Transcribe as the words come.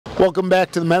Welcome back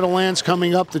to the Meadowlands.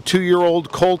 Coming up, the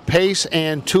 2-year-old Colt Pace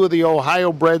and 2 of the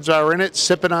Ohio breds are in it,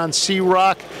 sipping on Sea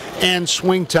Rock and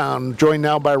Swingtown. Joined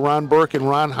now by Ron Burke. And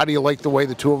Ron, how do you like the way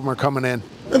the two of them are coming in?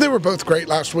 They were both great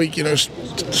last week.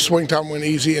 Swingtown went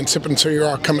easy, and Sippin' Sea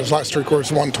Rock come his last 3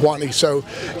 quarters 120. So,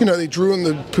 they drew in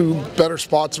the 2 better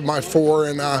spots of my 4,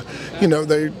 and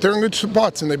they're in good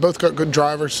spots, and they both got good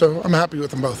drivers. So I'm happy with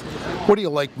them both. What do you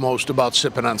like most about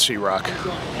sipping on Sea Rock?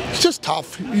 He's just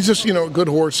tough. He's just a good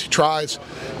horse. He tries.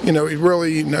 He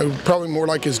really probably more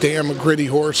like his dam, a gritty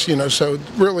horse. So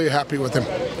really happy with him.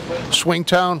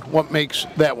 Swingtown, what makes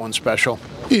that one special?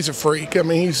 He's a freak. I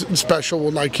mean, he's special.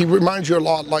 He reminds you a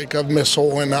lot of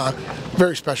Missile, and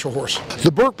very special horse.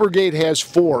 The Burke Brigade has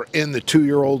 4 in the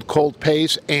 2-year-old Colt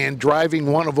Pace, and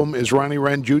driving one of them is Ronnie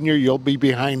Wren Jr. You'll be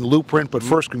behind Blueprint, but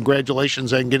first,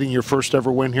 congratulations on getting your first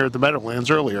ever win here at the Meadowlands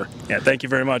earlier. Yeah, thank you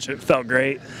very much. It felt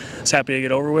great. I was happy to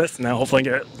get over with. Now hopefully I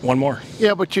get one more.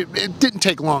 Yeah, but it didn't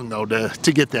take long, though,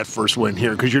 to get that first win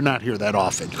here, because you're not here that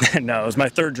often. No, it was my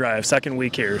 3rd drive, 2nd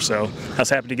week here, so I was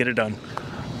happy to get it done.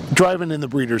 Driving in the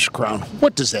Breeders' Crown,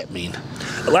 what does that mean?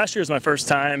 Last year was my first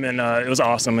time, and it was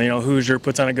awesome. Hoosier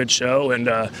puts on a good show,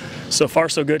 and so far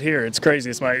so good here. It's crazy.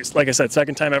 It's my, like I said,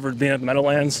 2nd time ever being at the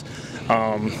Meadowlands.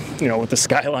 With the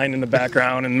skyline in the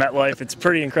background and MetLife, it's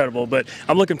pretty incredible. But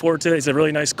I'm looking forward to it. It's a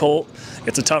really nice colt.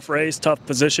 It's a tough race, tough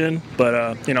position, but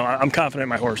I'm confident in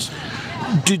my horse.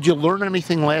 Did you learn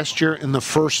anything last year in the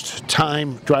first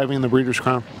time driving in the Breeders'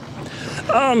 Crown?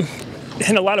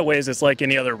 In a lot of ways, it's like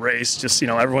any other race. Just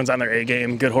everyone's on their A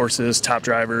game, good horses, top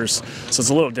drivers. So it's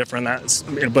a little different. It's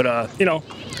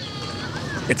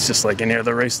just like any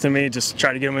other race to me. Just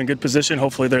try to get them in good position.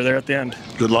 Hopefully, they're there at the end.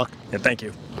 Good luck. Yeah, thank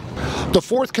you. The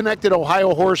 4th connected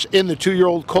Ohio horse in the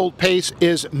 2-year-old Colt Pace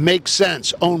is Make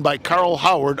Sense, owned by Carl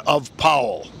Howard of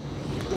Powell.